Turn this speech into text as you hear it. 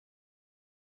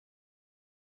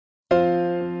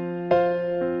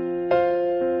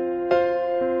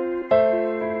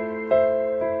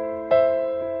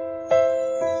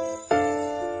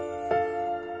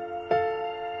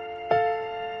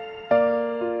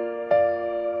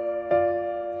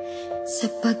Sa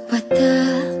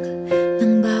pagpatak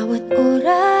ng bawat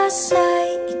oras ay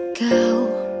ikaw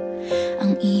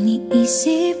ang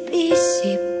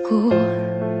iniisip-isip ko.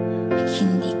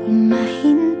 Hindi ko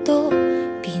mahinto,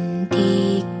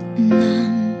 pintig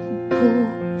ng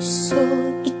puso.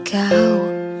 Ikaw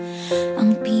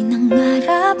ang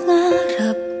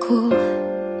pinangarap-ngarap ko,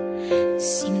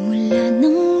 simula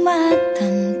ng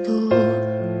matanto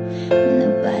na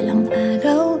balang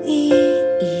araw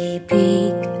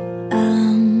iibig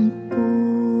ang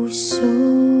puso.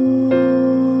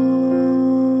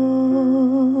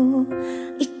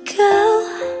 Ikaw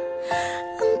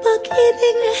ang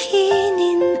pag-ibig na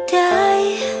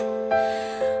hinintay,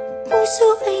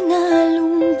 puso ay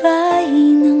nalumbay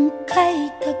ng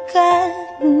kay tagal,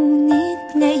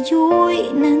 ngunit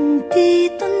ngayon'y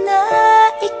nandito na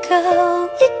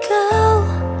ikaw. Ikaw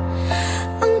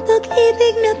ang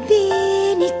pag-ibig na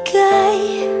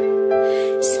binigay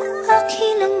sa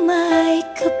akin ang may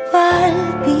kapal.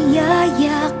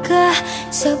 Biyaya ka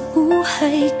sa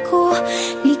buhay ko,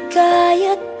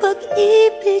 ligaya't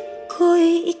pag-ibig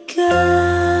ko'y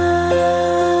ikaw.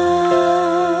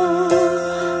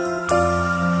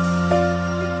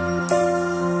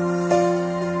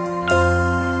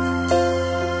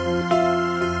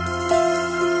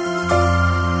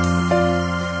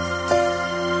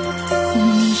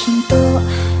 Humihinto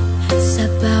sa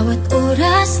bawat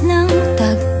oras ng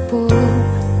tagpo,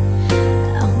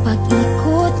 ang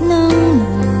pag-ikot ng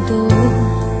mundo,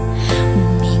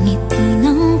 ngumingiti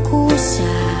ng kusa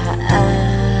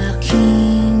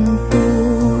aking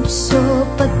puso.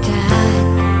 Pagkat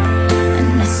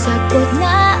nasagot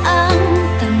na ang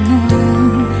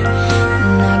tanong,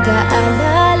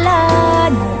 nag-aalala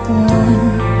noon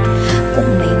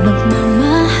kung may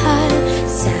magmamahal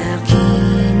sa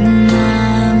akin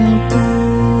ng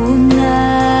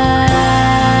tunay.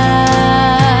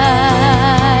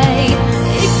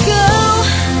 Ikaw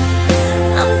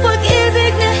ang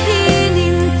pag-ibig na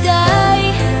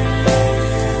hinintay,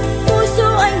 puso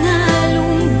ay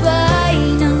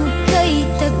nalumbay ng kay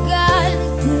tagal,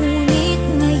 ngunit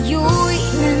ngayon'y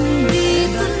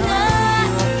nandito na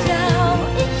ikaw.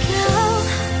 Ikaw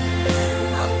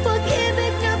ang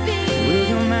pag-ibig na Will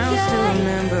your mouth still binigay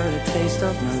remember the taste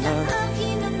of my sa love?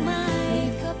 akin ang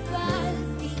may kapal.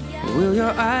 Will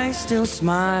your eyes still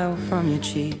smile from your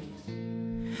cheeks?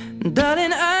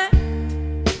 Darling, I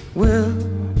will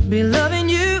be loving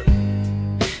you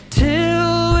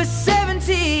till we're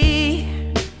 70.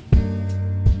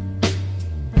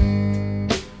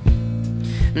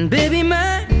 And baby,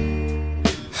 my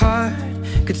heart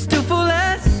could still fall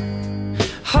as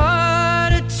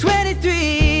hard at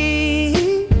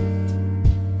 23.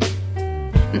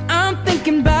 And I'm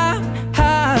thinking about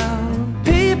how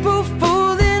people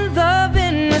fall in love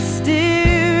in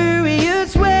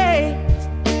mysterious ways.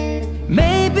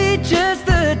 Maybe just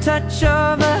the touch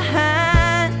of a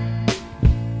hand.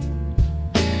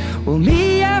 Well,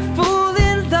 me, I fall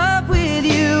in love with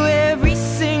you every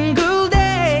single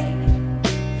day,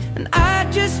 and I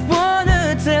just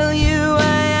wanna tell you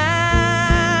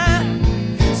I am.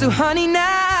 So honey,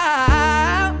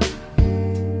 now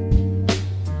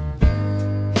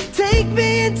take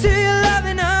me into your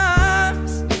loving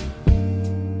arms,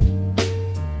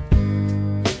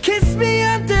 kiss me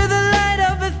under the light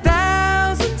of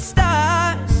 1,000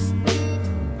 stars,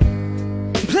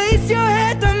 place your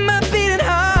head on my beating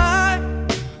heart.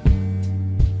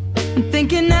 I'm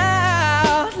thinking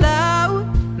out loud,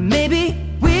 maybe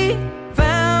we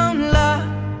found love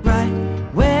right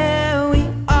where we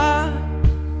are.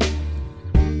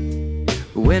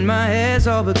 When my hair's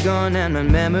all but gone and my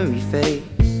memory fades,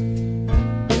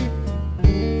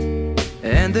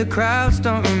 and the crowds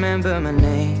don't remember my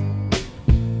name,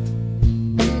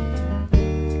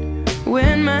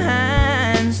 when my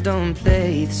hands don't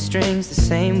play the strings the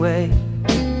same way,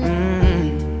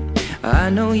 I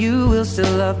know you will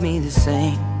still love me the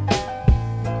same.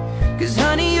 'Cause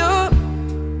honey, your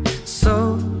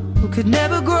soul could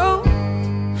never grow